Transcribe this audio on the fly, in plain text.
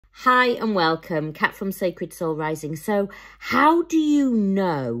Hi and welcome, Kat from Sacred Soul Rising. So how do you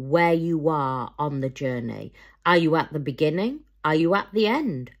know where you are on the journey? Are you at the beginning? Are you at the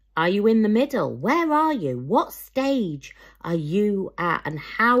end? Are you in the middle? Where are you? What stage are you at? And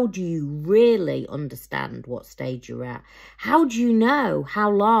how do you really understand what stage you're at? How do you know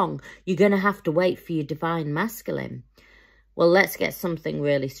how long you're going to have to wait for your divine masculine? Well, let's get something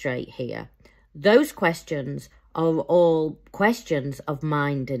really straight here. Those questions are all questions of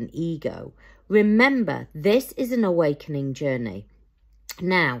mind and ego. Remember, this is an awakening journey.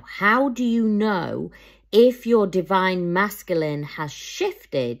 Now, how do you know if your divine masculine has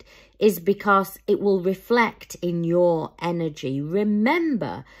shifted? Is because it will reflect in your energy.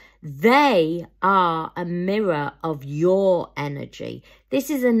 Remember, they are a mirror of your energy. This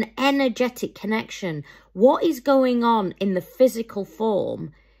is an energetic connection. What is going on in the physical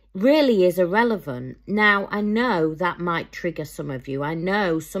form really is irrelevant. Now, I know that might trigger some of you. I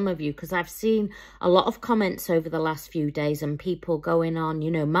know some of you, because I've seen a lot of comments over the last few days and people going on,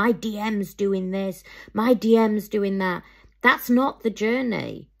 you know, my DM's doing this, my DM's doing that. That's not the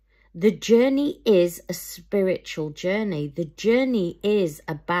journey. The journey is a spiritual journey. The journey is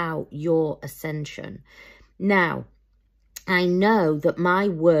about your ascension. Now, I know that my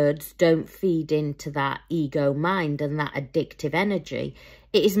words don't feed into that ego mind and that addictive energy.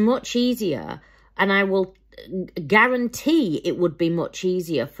 It is much easier, and I will guarantee it would be much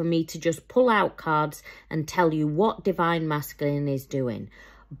easier for me to just pull out cards and tell you what divine masculine is doing.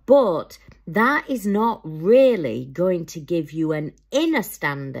 But that is not really going to give you an inner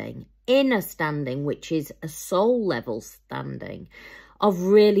standing, which is a soul level standing of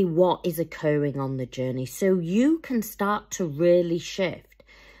really what is occurring on the journey. So you can start to really shift.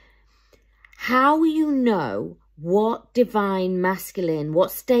 How you know what divine masculine,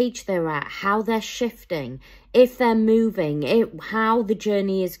 what stage they're at, how they're shifting, if they're moving, how the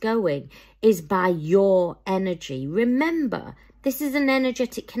journey is going, is by your energy. Remember, this is an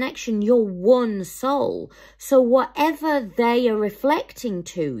energetic connection. You're one soul. So whatever they are reflecting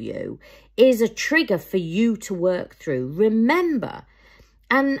to you is a trigger for you to work through. Remember,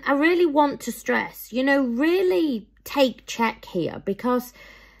 and I really want to stress, you know, really take check here, because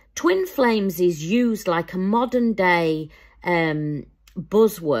twin flames is used like a modern day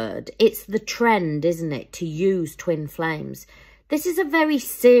buzzword. It's the trend, isn't it, to use twin flames. This is a very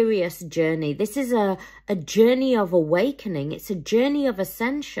serious journey. This is a journey of awakening. It's a journey of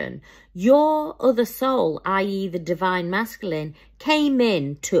ascension. Your other soul, i.e. the divine masculine, came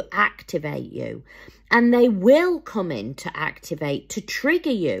in to activate you. And they will come in to activate, to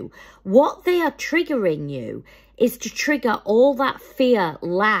trigger you. What they are triggering you is to trigger all that fear,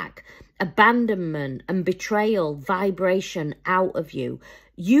 lack, abandonment and betrayal vibration out of you.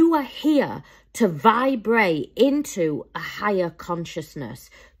 You are here to vibrate into a higher consciousness,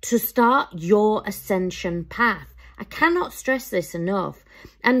 to start your ascension path. I cannot stress this enough.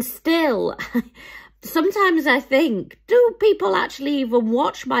 And still, sometimes I think, do people actually even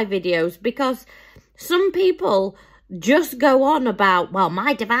watch my videos? Because some people just go on about, well,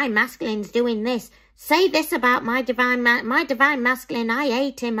 my divine masculine's doing this. Say this about my divine masculine. I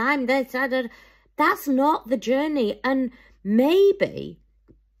hate him. I'm this. That's not the journey. And maybe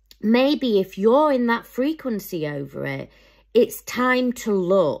if you're in that frequency over it, it's time to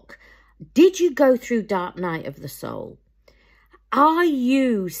look. Did you go through dark night of the soul? Are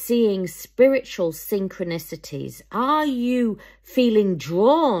you seeing spiritual synchronicities? Are you feeling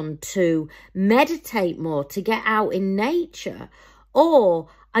drawn to meditate more, to get out in nature? Or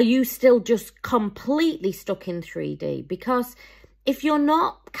are you still just completely stuck in 3D? Because if you're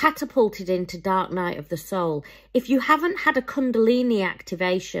not catapulted into dark night of the soul, if you haven't had a Kundalini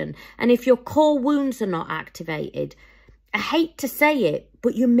activation, and if your core wounds are not activated, I hate to say it,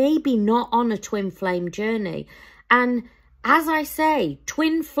 but you may be not on a twin flame journey. And as I say,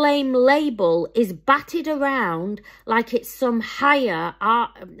 twin flame label is batted around like it's some higher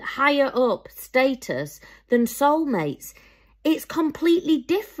up status than soulmates. It's completely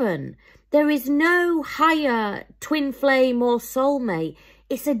different. There is no higher twin flame or soulmate.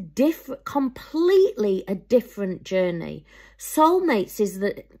 It's a completely a different journey. Soulmates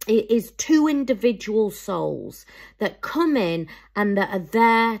is two individual souls that come in and that are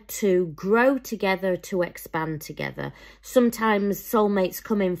there to grow together, to expand together. Sometimes soulmates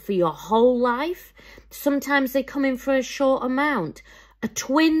come in for your whole life. Sometimes they come in for a short amount. A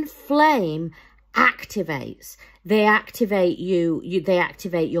twin flame activates. They activate they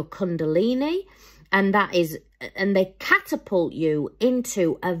activate your Kundalini, and they catapult you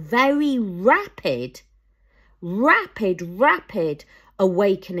into a very rapid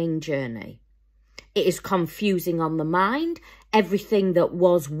awakening journey. It is confusing on the mind. Everything that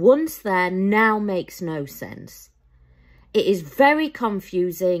was once there now makes no sense. It is very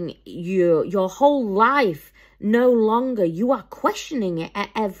confusing. Your whole life, no longer, you are questioning it at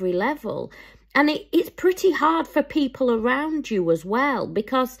every level. And it's pretty hard for people around you as well,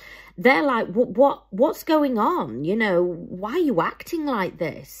 because they're like, what's going on? You know, why are you acting like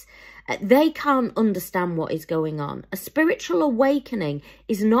this? They can't understand what is going on. A spiritual awakening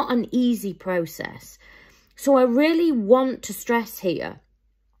is not an easy process. So I really want to stress here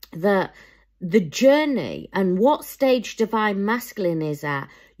that the journey and what stage Divine Masculine is at,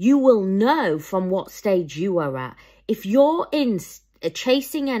 you will know from what stage you are at. If you're in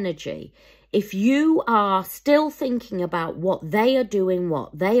chasing energy, if you are still thinking about what they are doing,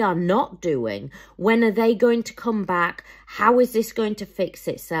 what they are not doing, when are they going to come back, how is this going to fix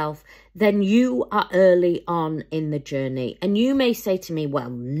itself, then you are early on in the journey. And you may say to me, well,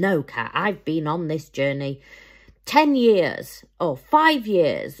 no, Kat, I've been on this journey 10 years or 5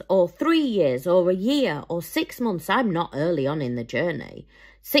 years or 3 years or a year or 6 months. I'm not early on in the journey.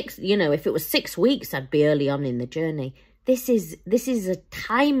 If it was 6 weeks, I'd be early on in the journey. This is a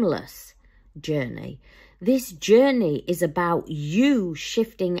timeless journey. This journey is about you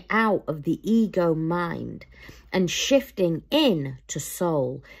shifting out of the ego mind and shifting in to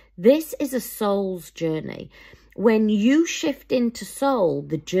soul. This is a soul's journey. When you shift into soul,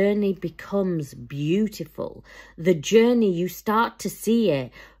 the journey becomes beautiful. The journey, you start to see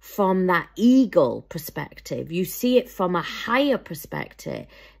it from that eagle perspective. You see it from a higher perspective.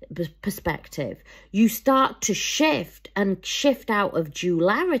 You start to shift out of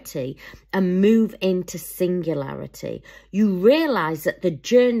duality and move into singularity. You realize that the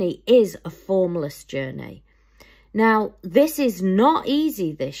journey is a formless journey. Now, this is not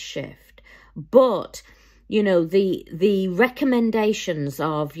easy, this shift, but the recommendations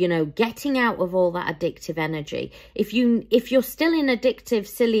of, getting out of all that addictive energy. If you're still in addictive,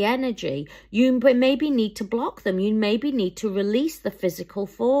 silly energy, you maybe need to block them. You maybe need to release the physical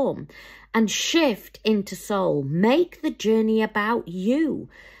form and shift into soul. Make the journey about you.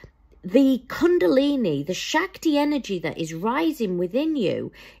 The Kundalini, the Shakti energy that is rising within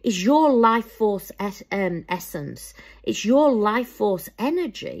you is your life force essence. It's your life force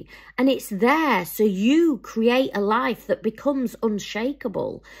energy. And it's there so you create a life that becomes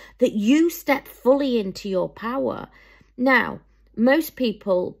unshakable, that you step fully into your power. Now, most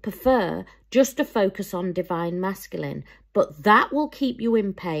people prefer just to focus on Divine Masculine, but that will keep you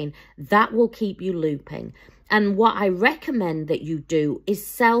in pain. That will keep you looping. And what I recommend that you do is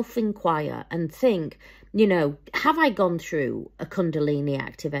self-inquire and think, have I gone through a Kundalini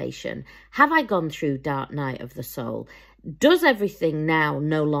activation? Have I gone through Dark Night of the Soul? Does everything now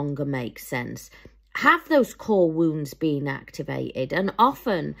no longer make sense? Have those core wounds been activated? And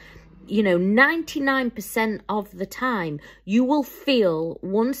often, 99% of the time, you will feel,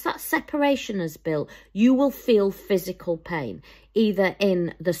 once that separation is built, you will feel physical pain, either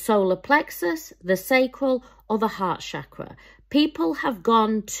in the solar plexus, the sacral, or the heart chakra. People have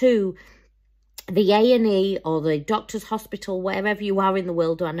gone to the A&E or the doctor's hospital, wherever you are in the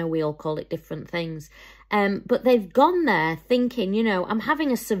world. I know we all call it different things. But they've gone there thinking, I'm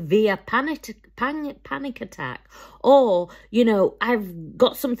having a severe panic attack, or, I've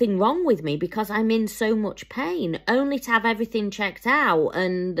got something wrong with me because I'm in so much pain, only to have everything checked out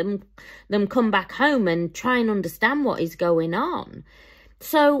and them come back home and try and understand what is going on.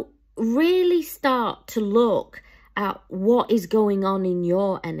 So really start to look at what is going on in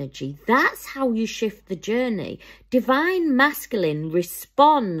your energy. That's how you shift the journey. Divine Masculine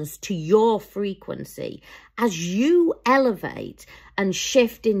responds to your frequency. As you elevate and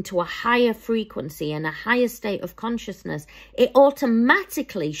shift into a higher frequency and a higher state of consciousness, it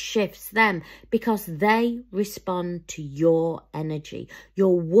automatically shifts them because they respond to your energy. You're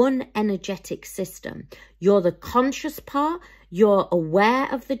one energetic system. You're the conscious part. You're aware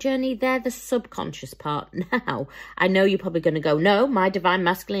of the journey. They're the subconscious part. Now, I know you're probably going to go, no, my Divine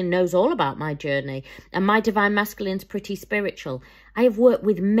Masculine knows all about my journey, and my Divine Masculine's pretty spiritual. I have worked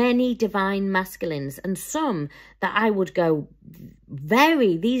with many Divine Masculines, and some that I would go,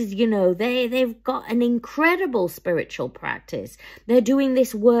 they've got an incredible spiritual practice. They're doing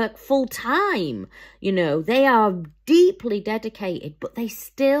this work full time. They are deeply dedicated, but they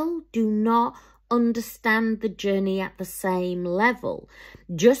still do not understand the journey at the same level.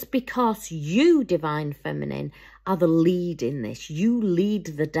 Just because you, Divine Feminine, are the lead in this, you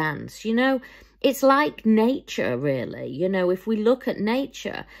lead the dance. It's like nature, really. If we look at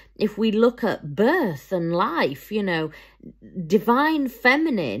nature, if we look at birth and life, Divine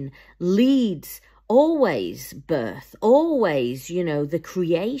Feminine leads always birth, always, the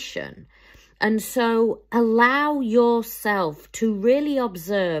creation. And so allow yourself to really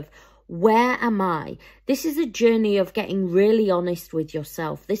observe, where am I? This is a journey of getting really honest with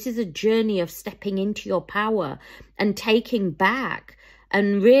yourself. This is a journey of stepping into your power and taking back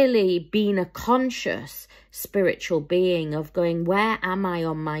and really being a conscious spiritual being, of going, where am I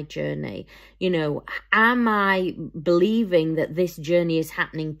on my journey? You know, am I believing that this journey is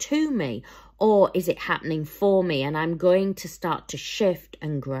happening to me, or is it happening for me? And I'm going to start to shift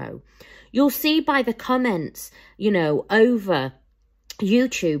and grow. You'll see by the comments, you know, over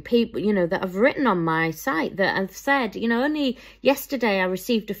YouTube, people, you know, that have written on my site that have said, you know, only yesterday I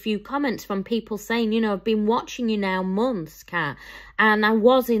received a few comments from people saying, you know, I've been watching you now months, Kat, and I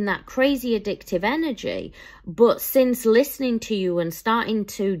was in that crazy addictive energy. But since listening to you and starting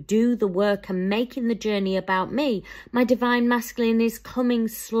to do the work and making the journey about me, my divine masculine is coming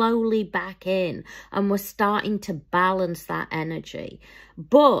slowly back in, and we're starting to balance that energy.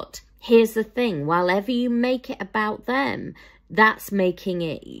 But here's the thing, whenever you make it about them, that's making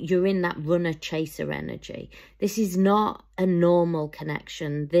it, you're in that runner chaser energy. This is not a normal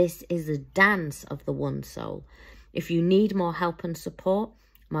connection. This is a dance of the one soul. If you need more help and support,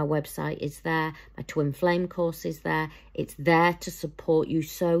 my website is there. My Twin Flame course is there. It's there to support you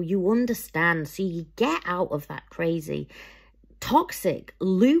so you understand, so you get out of that crazy, toxic,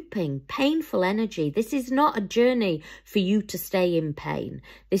 looping, painful energy. This is not a journey for you to stay in pain.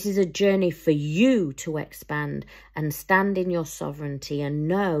 This is a journey for you to expand and stand in your sovereignty and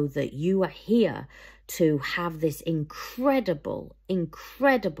know that you are here to have this incredible,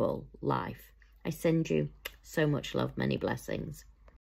 incredible life. I send you so much love, many blessings.